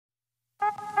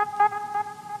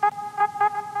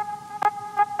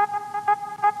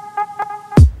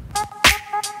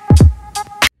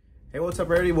What's up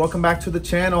everybody? Welcome back to the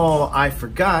channel. I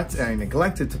forgot and I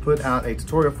neglected to put out a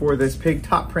tutorial for this pig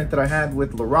top print that I had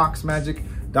with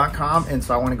jlomagic.com, and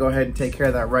so I want to go ahead and take care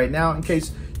of that right now in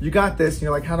case you got this and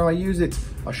you're like, how do I use it?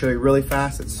 I'll show you really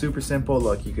fast. It's super simple.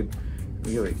 Look, you could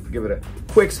really give it a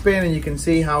quick spin and you can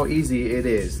see how easy it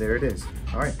is. There it is.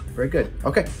 All right, very good.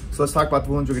 Okay, so let's talk about the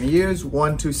balloons we're going to use.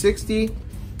 1-260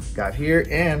 got here,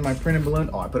 and my printed balloon.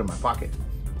 Oh, I put it in my pocket.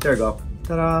 There we go.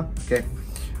 Ta-da. Okay.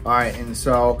 All right, and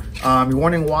so you're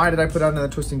wondering why did I put out another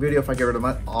twisting video if I get rid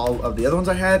of all of the other ones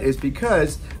I had? Is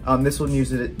because this one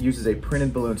uses a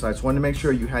printed balloon, so I just wanted to make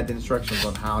sure you had the instructions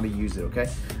on how to use it, okay?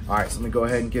 All right, so let me go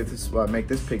ahead and give this, make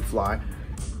this pig fly.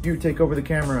 You take over the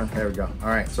camera. There we go. All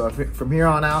right, so from here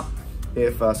on out,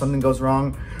 if something goes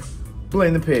wrong,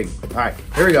 blame the pig. All right,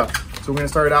 here we go. So we're gonna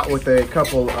start out with a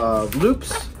couple of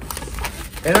loops,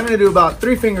 and I'm gonna do about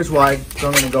 3 fingers wide, so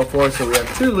I'm gonna go for it. So we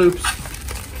have 2 loops.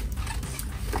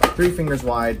 3 fingers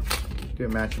wide. Do a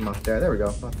match them up there. There we go.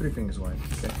 About 3 fingers wide.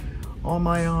 Okay. On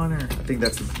my honor. I think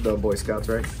that's the Boy Scouts,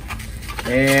 right?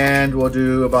 And we'll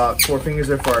do about 4 fingers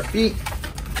there for our feet.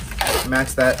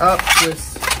 Match that up.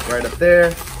 Twist right up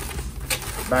there.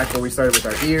 Back where we started with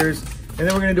our ears. And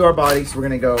then we're going to do our body. So we're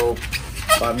going to go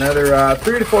about another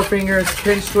 3 to 4 fingers.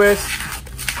 Pinch twist.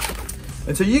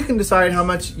 And so you can decide how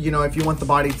much, if you want the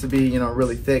body to be,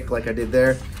 really thick like I did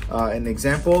there in the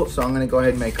example. So I'm going to go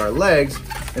ahead and make our legs.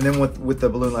 And then with the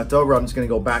balloon left over, I'm just gonna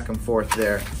go back and forth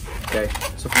there, okay?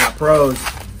 So for my pros,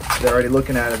 they're already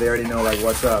looking at it, they already know like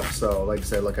what's up. So like I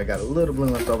said, look, I got a little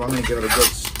balloon left over. I'm gonna give it a good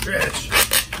stretch.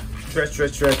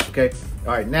 Stretch, okay?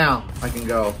 All right, now I can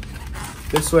go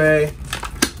this way.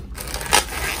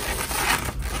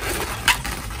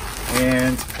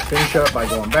 And finish up by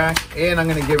going back. And I'm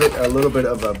gonna give it a little bit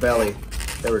of a belly.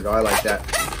 There we go, I like that,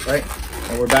 right?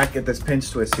 And we're back at this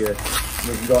pinch twist here.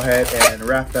 We can go ahead and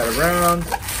wrap that around,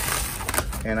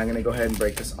 and I'm gonna go ahead and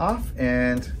break this off,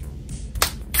 and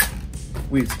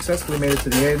we've successfully made it to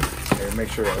the end. Okay, make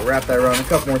sure to wrap that around a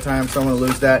couple more times, so I'm gonna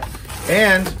lose that.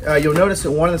 And you'll notice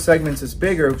that one of the segments is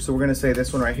bigger, so we're gonna say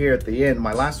this one right here at the end.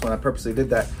 My last one, I purposely did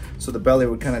that, so the belly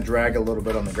would kind of drag a little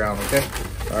bit on the ground, okay?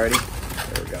 Alrighty,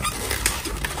 there we go.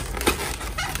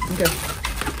 Okay,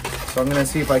 so I'm gonna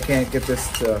see if I can't get this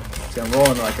to, see, I'm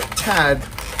rolling like a tad.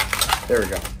 There we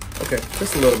go. Okay,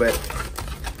 just a little bit,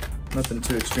 nothing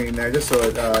too extreme there. Just so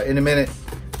in a minute,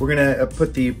 we're gonna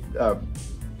put the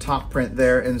top print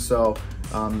there, and so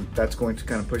that's going to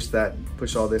kind of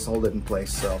push all this, hold it in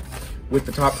place. So with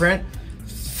the top print,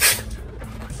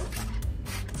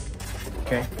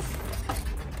 okay,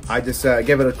 I just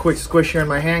give it a quick squish here in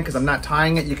my hand because I'm not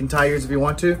tying it. You can tie yours if you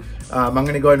want to. I'm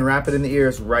gonna go ahead and wrap it in the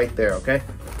ears right there, okay?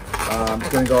 I'm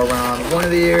just gonna go around one of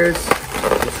the ears,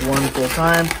 just one full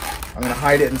time. I'm gonna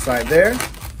hide it inside there,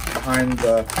 behind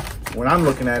the, when I'm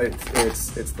looking at it, it's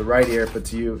the right ear, but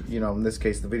to you, in this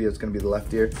case, the video is gonna be the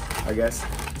left ear, I guess.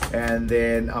 And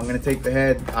then I'm gonna take the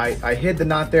head, I hid the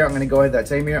knot there, I'm gonna go ahead that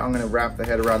same ear, I'm gonna wrap the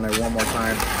head around there one more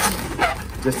time,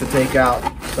 just to take out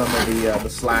some of the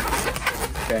slack,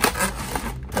 okay?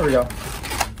 There we go.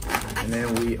 And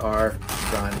then we are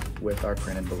done with our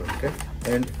printed balloon, okay?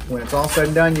 And when it's all said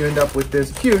and done, you end up with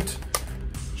this cute,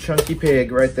 chunky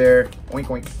pig right there, oink,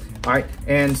 oink. All right,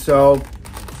 and so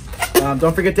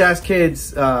don't forget to ask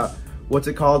kids, what's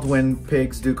it called when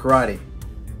pigs do karate?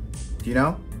 Do you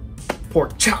know?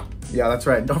 Pork chop. Yeah, that's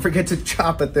right. Don't forget to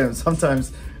chop at them.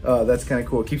 Sometimes that's kind of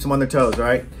cool. Keeps them on their toes,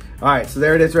 right? All right, so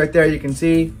there it is right there. You can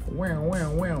see,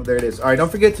 wow, there it is. All right,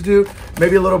 don't forget to do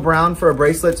maybe a little brown for a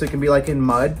bracelet so it can be like in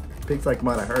mud. Pigs like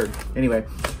mud, I heard. Anyway,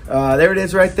 there it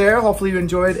is right there. Hopefully you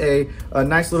enjoyed a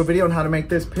nice little video on how to make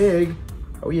this pig.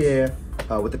 Oh yeah.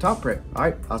 With the top print. All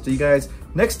right, I'll see you guys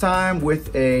next time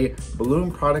with a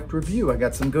balloon product review. I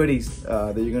got some goodies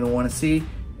that you're gonna wanna see.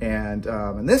 And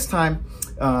this time,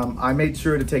 I made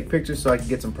sure to take pictures so I could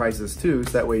get some prices too, so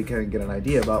that way you can get an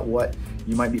idea about what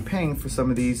you might be paying for some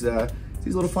of these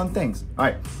little fun things. All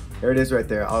right, there it is right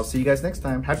there. I'll see you guys next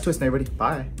time. Happy twisting, everybody.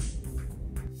 Bye.